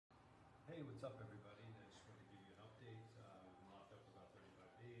Hey, what's up, everybody? I just wanted to give you an update. We've been locked up for about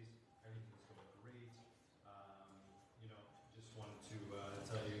 35 days. Everything's going great. Just wanted to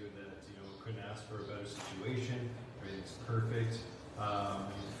tell you that, couldn't ask for a better situation. Everything's perfect.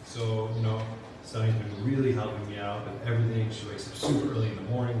 Sunny's been really helping me out with everything. She wakes up super early in the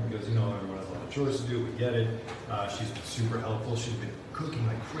morning because, everyone has a lot of chores to do. We get it. She's been super helpful. She's been cooking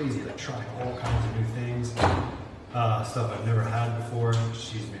like crazy, like trying all kinds of new things. Stuff I've never had before.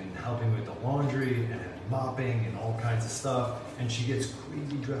 She's been helping with the laundry and mopping and all kinds of stuff. And she gets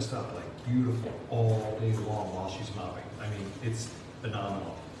crazy dressed up, like beautiful all day long while she's mopping. I mean, it's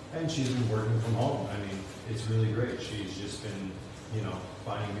phenomenal. And she's been working from home. I mean, it's really great. She's just been,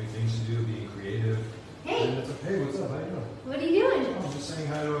 finding new things to do, being creative. Hey. And hey, what's up? How you doing? What are you doing? I'm just saying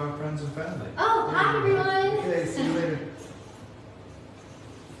hi to our friends and family. Oh, hi everyone. Okay, see you later.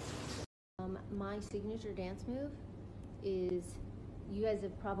 My signature dance move is, you guys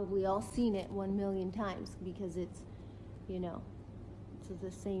have probably all seen it 1,000,000 times because it's, it's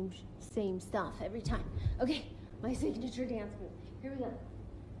the same stuff every time. Okay, my signature dance move. Here we go.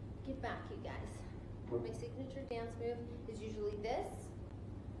 Get back, you guys. My signature dance move is usually this,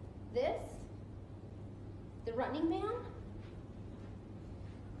 the running man.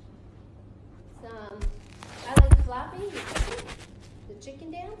 I like flapping, the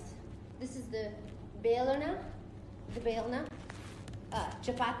chicken dance. This is the belona,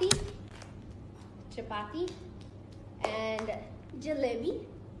 chapati, and jalebi.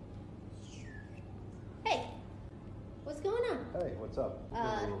 Hey, what's going on? Hey, what's up? We're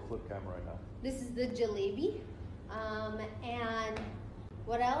doing a little flip camera right now. This is the jalebi. And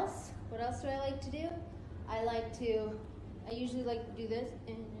what else? What else do I like to do? I usually like to do this.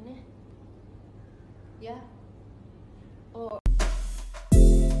 Yeah. Or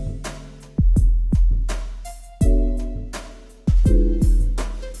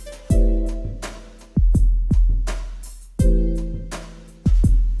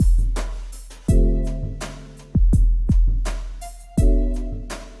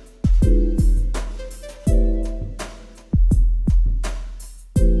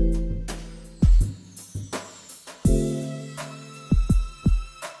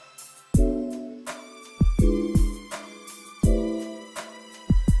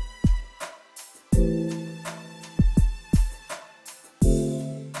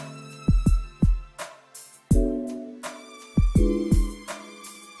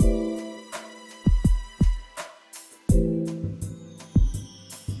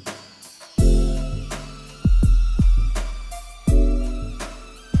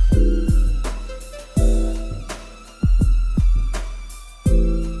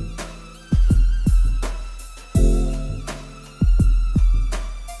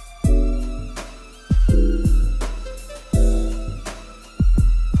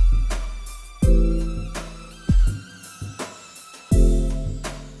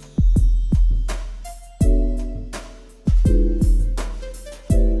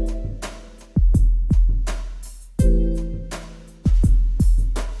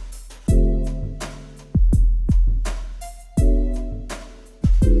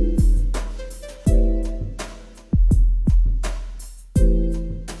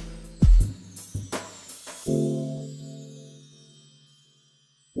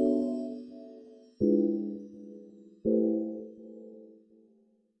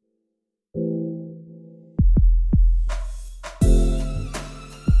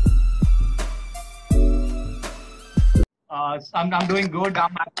I'm doing good. I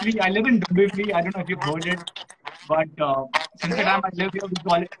live in Dombivli. I don't know if you've heard it, but since the time I live here,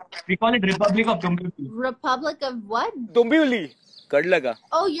 we call it Republic of Dombivli. Republic of what? Dombivli. Kadlaga.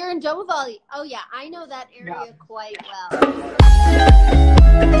 Oh, you're in Dombivli. Oh yeah, I know that area quite well.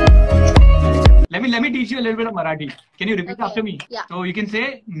 Let me teach you a little bit of Marathi. Can you repeat after me? Yeah. So you can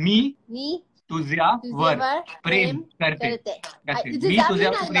say me. तुझ्यावर प्रेम करते. That's it. Does that mean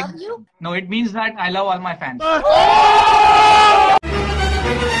I love you? No, it means that I love all my fans.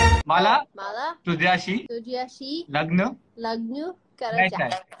 मला तुझ्याशी लग्न करायचं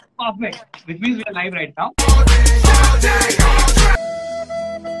आहे. Perfect. Which means we are live right now.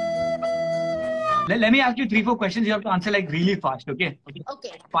 Let me ask you 3-4 questions. You have to answer like really fast, okay?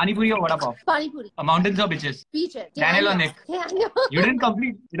 Okay. Pani puri or vada pav? Pani puri. Mountains or beaches? Beaches. Daniel or Nick? Daniel. You didn't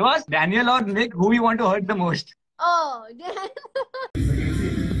complete. It was Daniel or Nick. Who you want to hurt the most? Oh, Daniel.